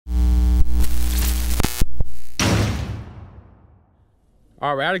All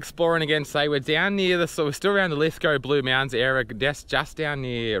right, we're out exploring again today. We're down near the, so we're still around the Lithgow Blue Mountains area, just down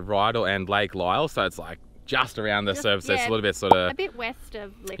near Rydal and Lake Lyell. So it's like just around the surface. Yeah, it's a little bit sort of a bit west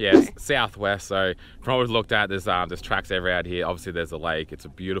of Lithgow. Yes, southwest. So from what we've looked at, there's tracks everywhere out here. Obviously, there's a lake. It's a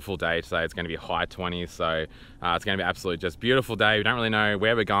beautiful day today. It's going to be high 20s, so it's going to be absolutely just beautiful day. We don't really know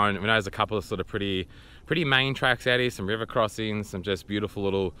where we're going. We know there's a couple of sort of pretty main tracks out here, some river crossings, some just beautiful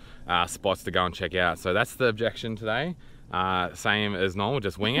little spots to go and check out. So that's the objection today. Same as normal,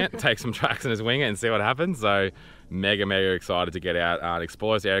 just wing it, take some tracks and just wing it and see what happens. So mega excited to get out and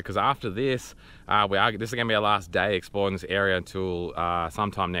explore this area, because after this, this is going to be our last day exploring this area until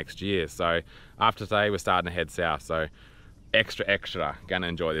sometime next year. So after today, we're starting to head south. So extra gonna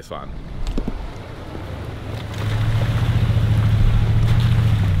enjoy this one.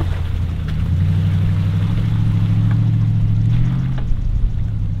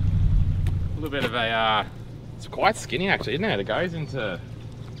 A little bit of a it's quite skinny actually, isn't it? It goes into,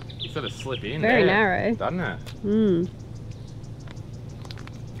 you sort of slip in very there, narrow, doesn't it? Mm.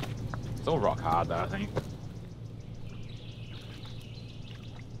 It's all rock hard though, I think.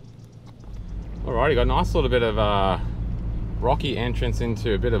 Alrighty, got a nice little bit of rocky entrance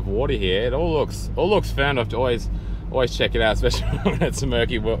into a bit of water here. It all looks firm. I have to always check it out, especially when it's some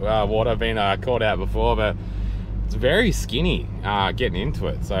murky water. I've been caught out before, but it's very skinny getting into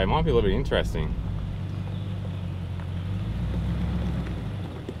it, so it might be a little bit interesting.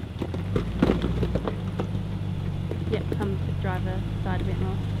 Yep, come to the driver side a bit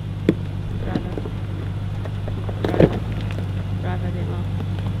more. Driver a bit more.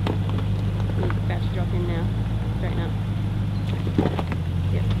 You're about to drop in now. Straighten up.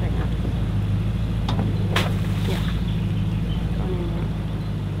 Yep, straighten up. Yep. Go on in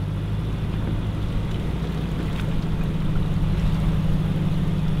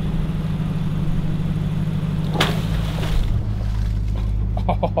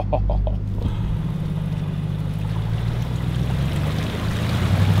Oh.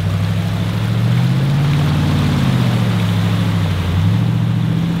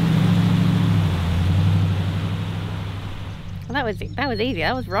 That was easy.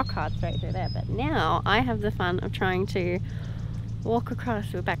 That was rock hard straight through there. But now I have the fun of trying to walk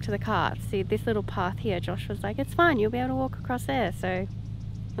across. We're back to the cart. See this little path here. Josh was like, "It's fine. You'll be able to walk across there." So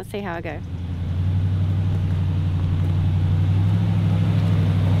let's see how I go.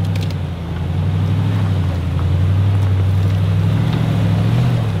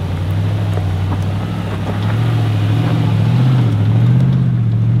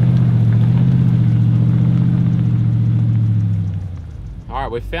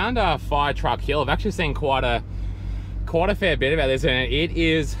 We found a Firetruck Hill. I've actually seen quite a fair bit about this, and it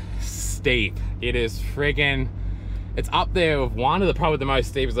is steep. It is friggin', it's up there with one of probably the most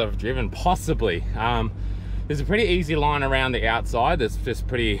steepest I've driven, possibly. There's a pretty easy line around the outside that's just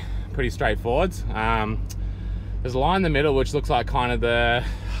pretty straightforward. There's a line in the middle which looks like kind of the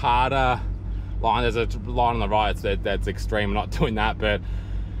harder line. There's a line on the right that's extreme. I'm not doing that, but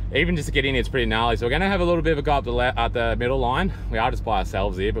even just to get in, it's pretty gnarly. So we're going to have a little bit of a go up at the middle line. We are just by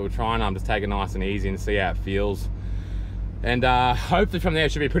ourselves here, but we're trying to just take it nice and easy and see how it feels. And hopefully from there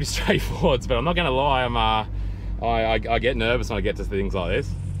it should be pretty straightforward. But I'm not going to lie, I get nervous when I get to things like this.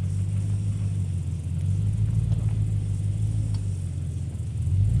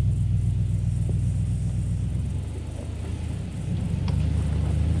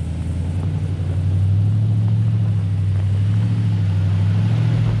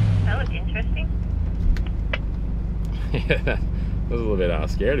 Yeah, that was a little bit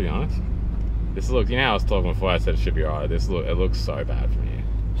scary, to be honest. This looks, you know, I was talking before, I said it should be alright. It looks so bad from here.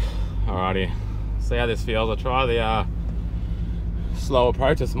 Alrighty, see how this feels. I'll try the slow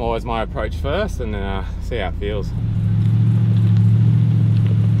approach. That's always my approach first, and then see how it feels.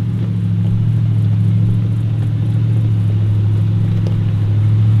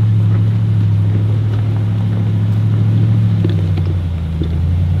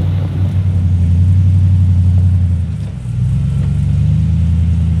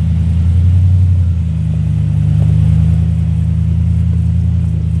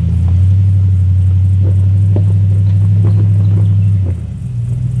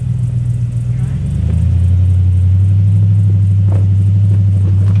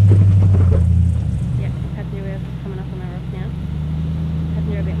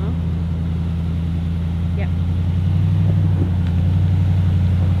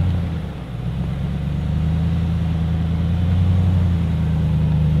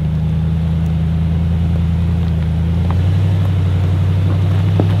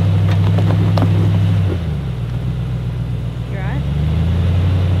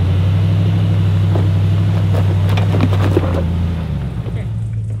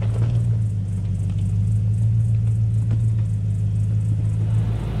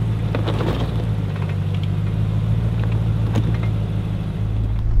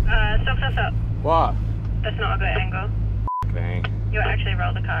 What's up? What? That's not a good angle. Dang. You'll actually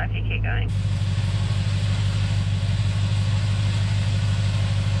roll the car if you keep going.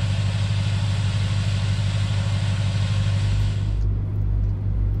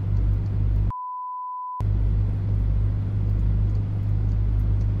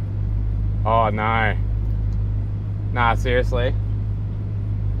 Oh no. Nah, seriously.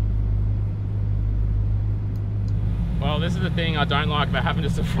 Well, this is the thing I don't like about having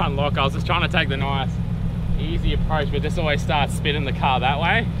just a front lock. I was just trying to take the nice, easy approach, but this always starts spinning the car that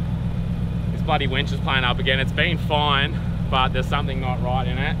way. This bloody winch is playing up again. It's been fine, but there's something not right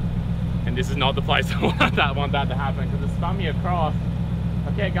in it. And this is not the place I want that to happen, because it spun me across.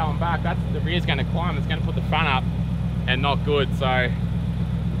 If I keep going back, the rear's going to climb. It's going to put the front up, and not good. So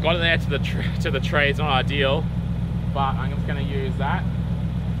got it there to the tree. It's not ideal, but I'm just going to use that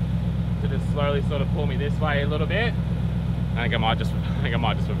to just slowly sort of pull me this way a little bit. I think I might just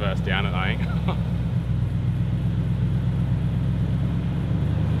reverse down it, I think.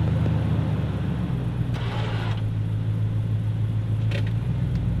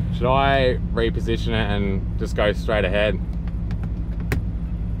 Should I reposition it and just go straight ahead?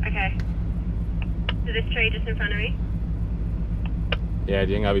 Okay. So this tree just in front of me? Yeah,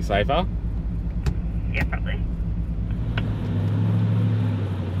 do you think that'll be safer? Yeah, probably.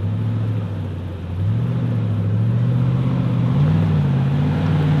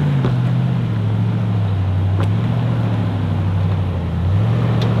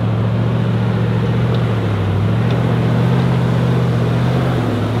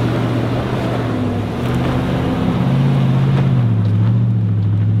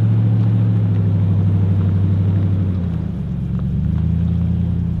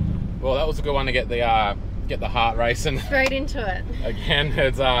 A good one to get the heart racing straight into it again.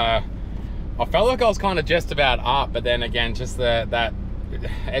 It's I felt like I was kind of just about up, but then again, just it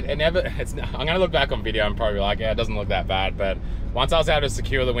never. I'm gonna look back on video and probably be like, yeah, it doesn't look that bad. But once I was able to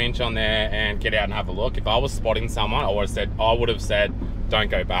secure the winch on there and get out and have a look, if I was spotting someone, I would have said don't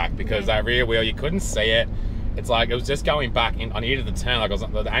go back, because that rear wheel, you couldn't see it. It's like it was just going back in. I needed the turn. Like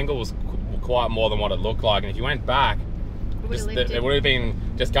the angle was quite more than what it looked like, and if you went back, it would have been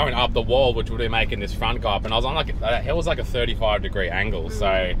just going up the wall, which would be making this front go up. And I was on like that hill was like a 35-degree angle,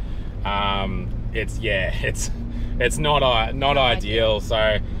 so it's not ideal.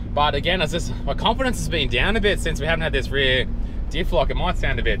 So, but again, it's just my confidence has been down a bit since we haven't had this rear diff lock. It might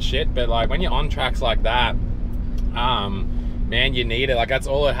sound a bit shit, but like when you're on tracks like that, man, you need it. Like that's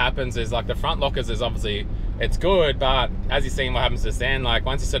all that happens is like the front lockers is obviously it's good, but as you've seen what happens to then, like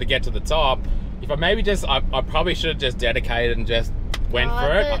once you sort of get to the top. If I maybe just, I probably should have just dedicated and just went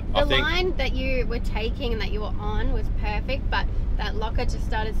for it. The line that you were taking and that you were on was perfect, but that locker just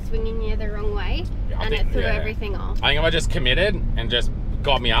started swinging you the wrong way, and it threw everything off. I think if I just committed and just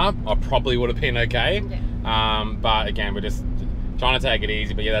got me up, I probably would have been okay. Yeah. But again, we're just trying to take it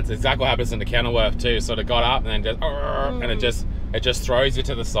easy. But yeah, that's exactly what happens in the Kenilworth too. Sort of got up and then just, and it just throws you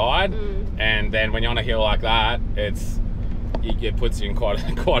to the side. And then when you're on a hill like that, it puts you in quite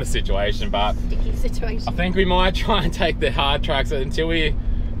a situation. But sticky situation. I think we might try and take the hard tracks until we, you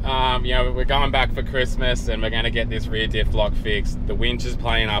know, we're going back for Christmas and we're going to get this rear diff lock fixed. The winch is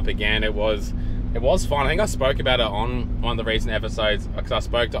playing up again. It was fun. I think I spoke about it on one of the recent episodes because I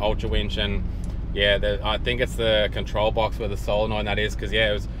spoke to Ultra Winch, and yeah, I think it's the control box where the solenoid that is, because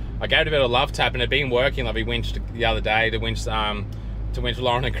yeah, I gave it a bit of love tap and it'd been working. Like we winched the other day to winch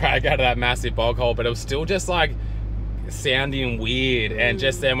Lauren and Craig out of that massive bog hole, but it was still just like sounding weird. And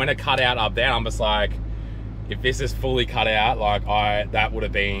just then when it cut out up there, I'm just like, if this is fully cut out, like that would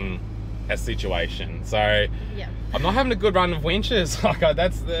have been a situation. So yeah, I'm not having a good run of winches. Like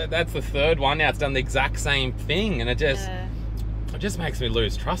that's the third one now. It's done the exact same thing, and it just makes me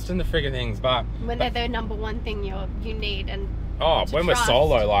lose trust in the friggin' things. But when they're the number one thing you need, and when we're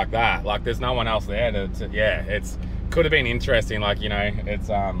solo like that, like there's no one else there to yeah, it's could have been interesting. Like, you know, it's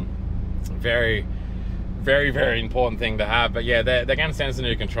very, very, very important thing to have. But yeah, they're going to send us a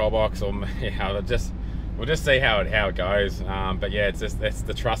new control box, or yeah, we'll just see how it goes. But yeah, it's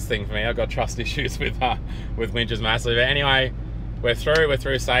the trust thing for me. I've got trust issues with winches massively. But anyway, we're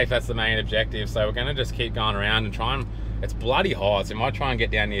through safe. That's the main objective. So we're going to just keep going around and try and. It's bloody hot, so we might try and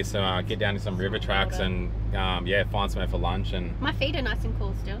get down near some river tracks and yeah, find somewhere for lunch. And my feet are nice and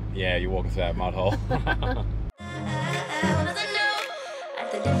cool still. Yeah, you're walking through that mud hole.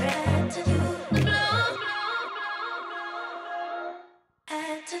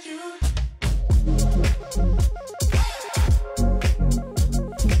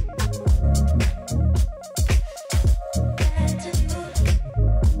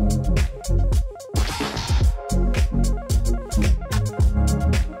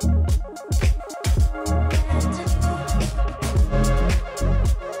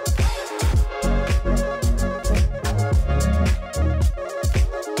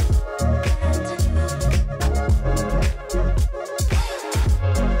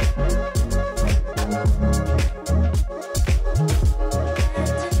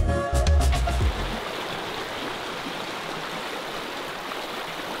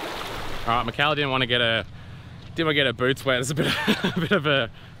 but Mikayla didn't want to get her boots wet. There's a bit of a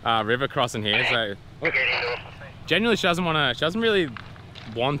river crossing here, so generally she doesn't really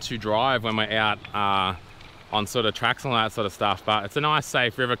want to drive when we're out on sort of tracks and all that sort of stuff. But it's a nice,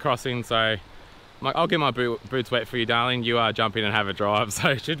 safe river crossing, so I'm like, I'll get my boots wet for you, darling. You jump in and have a drive. So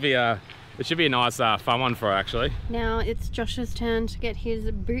it should be a nice, fun one for her, actually. Now it's Josh's turn to get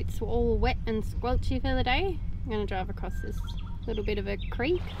his boots all wet and squelchy for the day. I'm going to drive across this little bit of a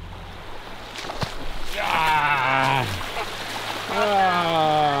creek. Ah!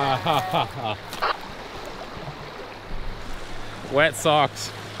 Ah! Wet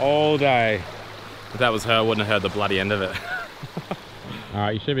socks all day. If that was her, I wouldn't have heard the bloody end of it.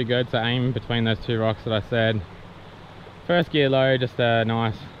 Alright, you should be good to aim between those two rocks that I said. First gear low, just a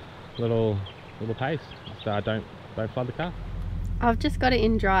nice little pace. Just don't flood the car. I've just got it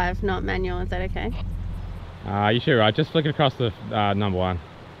in drive, not manual. Is that okay? You should be right. Just flick it across the number one.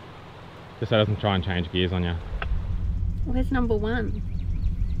 Just so it doesn't try and change gears on you. Where's number one?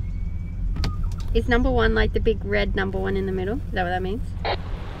 Is number one like the big red number one in the middle? Is that what that means?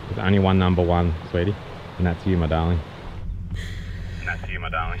 There's only one number one, sweetie. And that's you, my darling. And that's you, my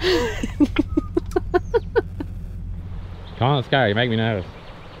darling. Come on, let's go. You make me nervous.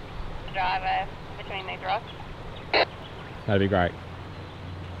 Drive between these rocks. That'd be great.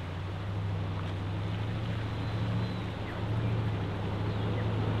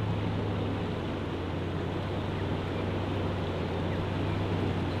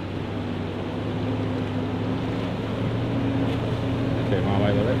 That's it, my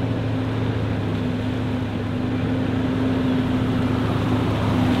way with it.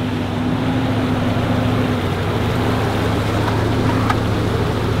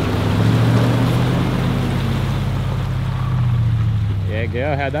 Yeah,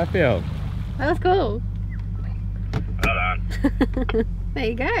 girl, how'd that feel? That was cool. Well done. There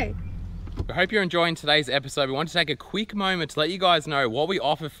you go. I hope you're enjoying today's episode. We want to take a quick moment to let you guys know what we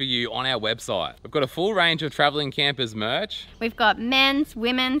offer for you on our website. We've got a full range of traveling campers merch. We've got men's,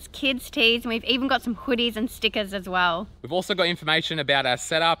 women's, kids' tees, and we've even got some hoodies and stickers as well. We've also got information about our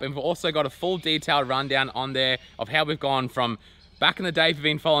setup, and we've also got a full detailed rundown on there of how we've gone from back in the day, if you've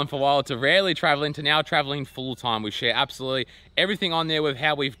been following for a while, to rarely traveling to now traveling full time. We share absolutely everything on there with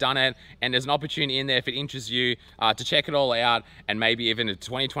how we've done it, and there's an opportunity in there if it interests you to check it all out, and maybe even if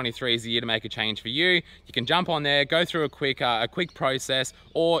 2023 is the year to make a change for you. You can jump on there, go through a quick process,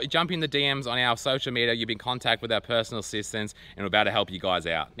 or jump in the DMs on our social media. You'll be in contact with our personal assistants, and we're about to help you guys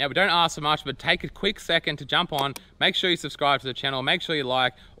out. Now, we don't ask for much, but take a quick second to jump on. Make sure you subscribe to the channel. Make sure you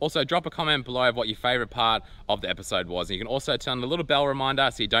like. Also, drop a comment below of what your favorite part of the episode was. And you can also turn on the little bell reminder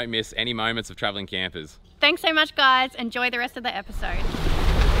so you don't miss any moments of traveling campers. Thanks so much, guys. Enjoy the rest of the episode.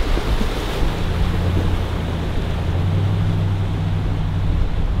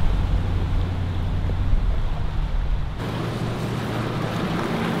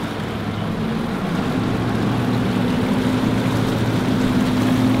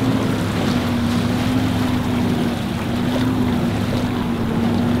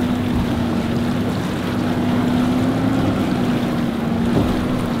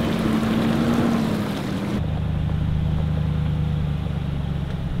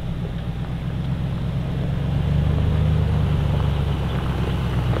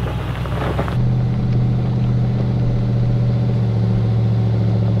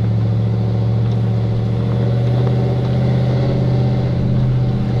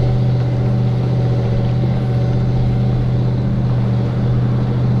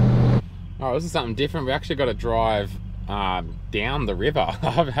 Oh, this is something different. We actually got to drive down the river.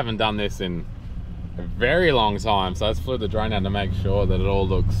 I haven't done this in a very long time, so let's flew the drone down to make sure that it all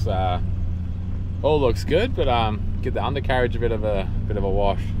looks good, but give the undercarriage a bit of a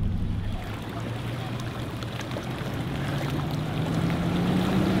wash.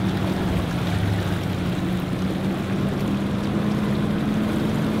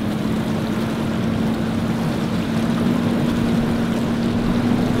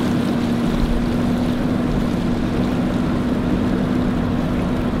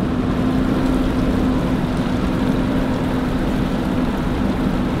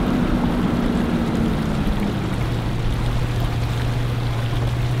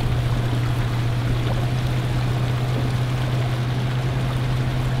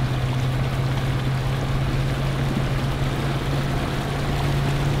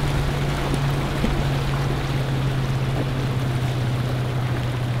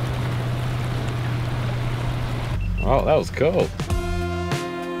 Oh, that was cool.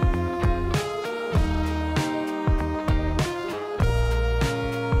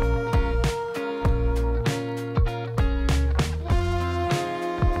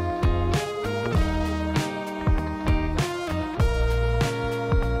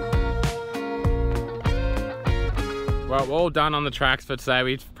 Well, we're all done on the tracks for today.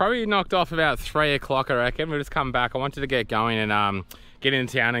 We've probably knocked off about 3 o'clock, I reckon. We'll just come back. I wanted to get going and get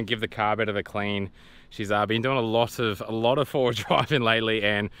into town and give the car a bit of a clean. She's been doing a lot of forward driving lately,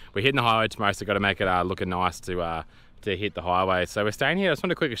 and we're hitting the highway tomorrow, so got to make it looking nice to hit the highway. So we're staying here. I just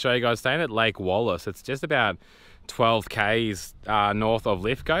want to quickly show you guys. Staying at Lake Wallace. It's just about 12 k's north of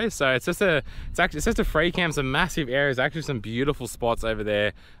Lithgow, so it's just a free camp. Some massive areas, actually some beautiful spots over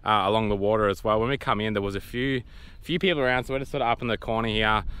there along the water as well. When we come in, there was a few people around, so we're just sort of up in the corner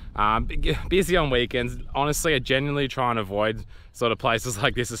here. Busy on weekends. Honestly, I genuinely try and avoid sort of places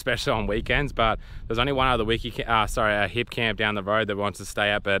like this, especially on weekends, but there's only one other a hip camp down the road that we wanted to stay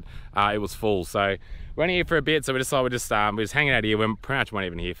at, but it was full. So we're only here for a bit, so we decided we're just hanging out here. We're pretty much not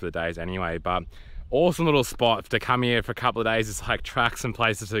even here for the days anyway, but awesome little spot to come here for a couple of days. It's like tracks and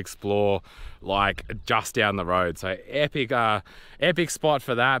places to explore, like just down the road. So epic spot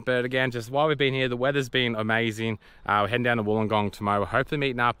for that. But again, just while we've been here, the weather's been amazing. We're heading down to Wollongong tomorrow. We're hopefully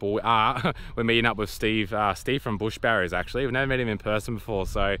meeting up, or we're meeting up with Steve from Bush Barriers. Actually, we've never met him in person before,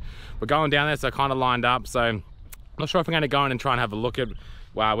 so we're going down there. So kind of lined up. So I'm not sure if we're going to go in and try and have a look at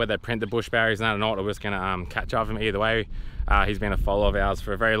where they print the Bush Barriers and that or not, or we're just going to catch up with him either way. He's been a follower of ours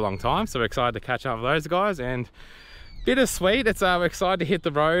for a very long time, so we're excited to catch up with those guys. And bittersweet, we're excited to hit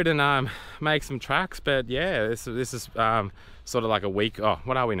the road and make some tracks. But yeah, this is sort of like a week. Oh,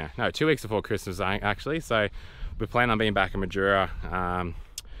 what are we now? No, 2 weeks before Christmas actually. So we plan on being back in Mildura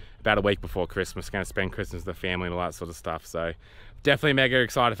about a week before Christmas. Going to spend Christmas with the family and all that sort of stuff. So definitely mega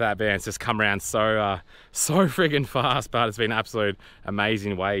excited for that, but it's just come around so friggin' fast. But it's been an absolute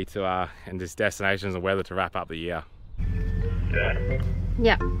amazing way to and just destinations and weather to wrap up the year.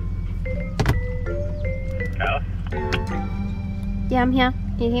 Yeah. Mikayla? Yeah, I'm here.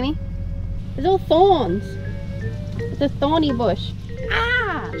 Can you hear me? There's all thorns. It's a thorny bush.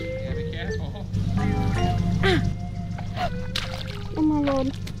 Ah! Yeah, be careful. Ah! Oh my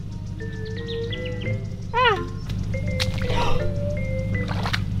lord. Ah!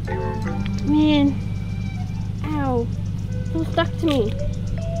 Man. Ow. It's all stuck to me.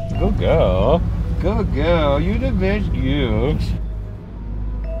 Good girl. Good girl. You're the best girl.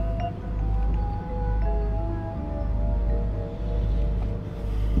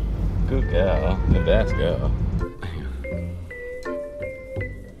 Good girl. The best girl.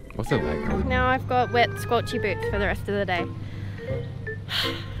 What's it like? Now I've got wet, squelchy boots for the rest of the day.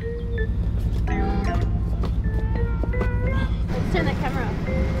 Let's turn the camera off.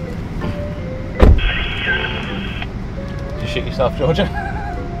 Did you shit yourself, Georgia?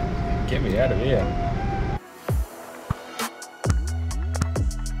 Get me out of here.